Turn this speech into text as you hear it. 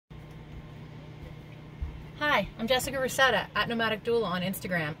Hi, I'm Jessica Rosetta at Nomadic Doula on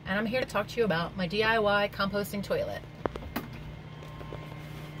Instagram, and I'm here to talk to you about my DIY composting toilet.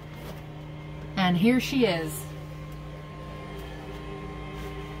 And here she is.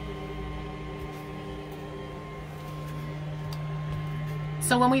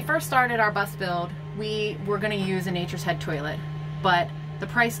 So when we first started our bus build, we were going to use a Nature's Head toilet, but the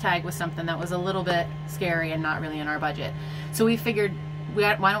price tag was something that was a little bit scary and not really in our budget. So we figured,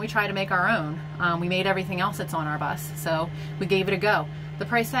 why don't we try to make our own? We made everything else that's on our bus, so we gave it a go. The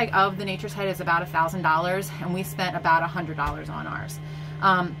price tag of the Nature's Head is about $1,000, and we spent about $100 on ours.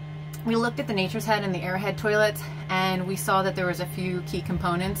 We looked at the Nature's Head and the Airhead toilets, and we saw that there was a few key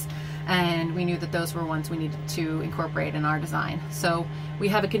components, and we knew that those were ones we needed to incorporate in our design. So we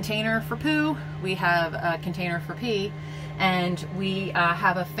have a container for poo, we have a container for pee, and we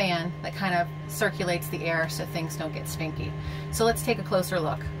have a fan that kind of circulates the air so things don't get stinky. So let's take a closer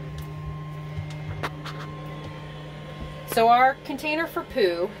look. So our container for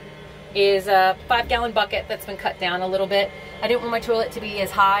poo is a 5-gallon bucket that's been cut down a little bit. I didn't want my toilet to be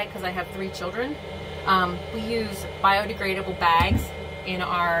as high because I have 3 children. We use biodegradable bags in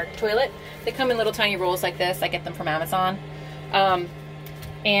our toilet. They come in little tiny rolls like this. I get them from Amazon.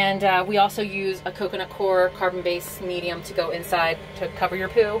 And we also use a coconut coir carbon-based medium to go inside to cover your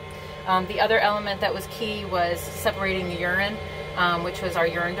poo. The other element that was key was separating the urine, which was our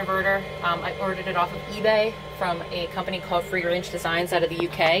urine diverter. I ordered it off of eBay from a company called Free Range Designs out of the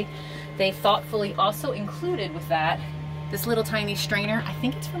UK. They thoughtfully also included with that this little tiny strainer. I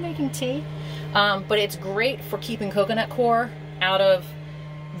think it's for making tea, but it's great for keeping coconut coir out of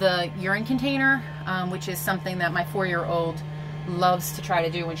the urine container, which is something that my 4-year-old loves to try to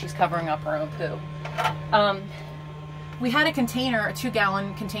do when she's covering up her own poo. We had a container, a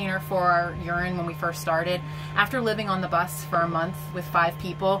 2-gallon container for our urine when we first started. After living on the bus for a month with 5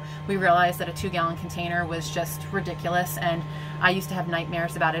 people, we realized that a 2-gallon container was just ridiculous, and I used to have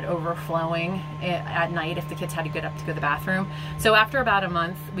nightmares about it overflowing at night if the kids had to get up to go to the bathroom. So after about a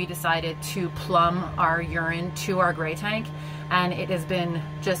month, we decided to plumb our urine to our gray tank, and it has been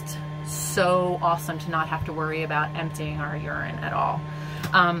just so awesome to not have to worry about emptying our urine at all.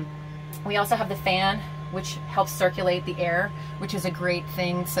 We also have the fan, which helps circulate the air, which is a great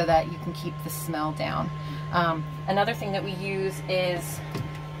thing so that you can keep the smell down. Another thing that we use is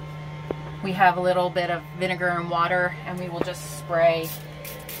we have a little bit of vinegar and water, and we will just spray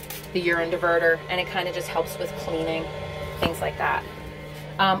the urine diverter, and it kind of just helps with cleaning, things like that.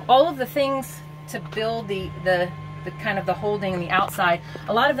 All of the things to build the kind of the holding and the outside,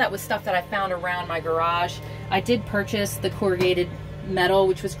 a lot of that was stuff that I found around my garage. I did purchase the corrugated metal,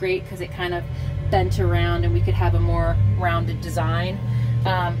 which was great because it kind of bent around and we could have a more rounded design.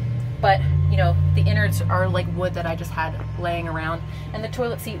 But you know, the innards are like wood that I just had laying around, and the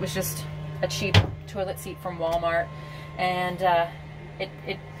toilet seat was just a cheap toilet seat from Walmart, and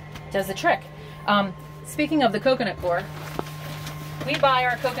it does the trick. Speaking of the coconut coir, we buy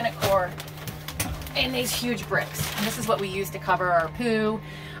our coconut coir in these huge bricks, and this is what we use to cover our poo.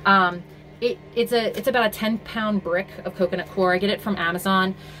 It's about a 10-pound brick of coconut coir. I get it from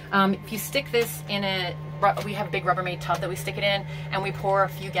Amazon. If you stick this in we have a big Rubbermaid tub that we stick it in, and we pour a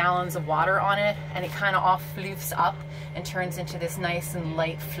few gallons of water on it, and it kind of all floofs up and turns into this nice and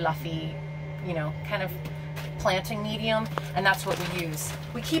light, fluffy, you know, kind of planting medium, and that's what we use.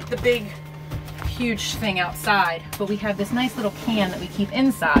 We keep the big, huge thing outside, but we have this nice little can that we keep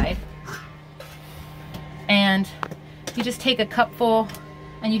inside, and you just take a cupful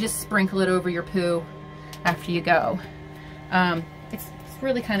and you just sprinkle it over your poo after you go. It's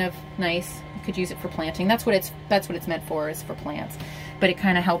really kind of nice. You could use it for planting. That's what it's meant for, is for plants. But it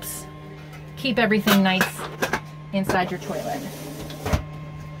kind of helps keep everything nice inside your toilet.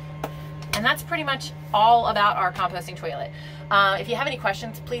 And that's pretty much all about our composting toilet. If you have any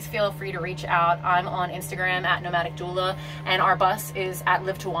questions, please feel free to reach out. I'm on Instagram at Nomadic Doula, and our bus is at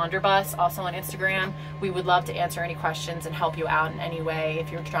Live to Wander Bus, also on Instagram. We would love to answer any questions and help you out in any way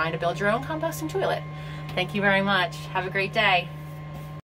if you're trying to build your own composting toilet. Thank you very much. Have a great day.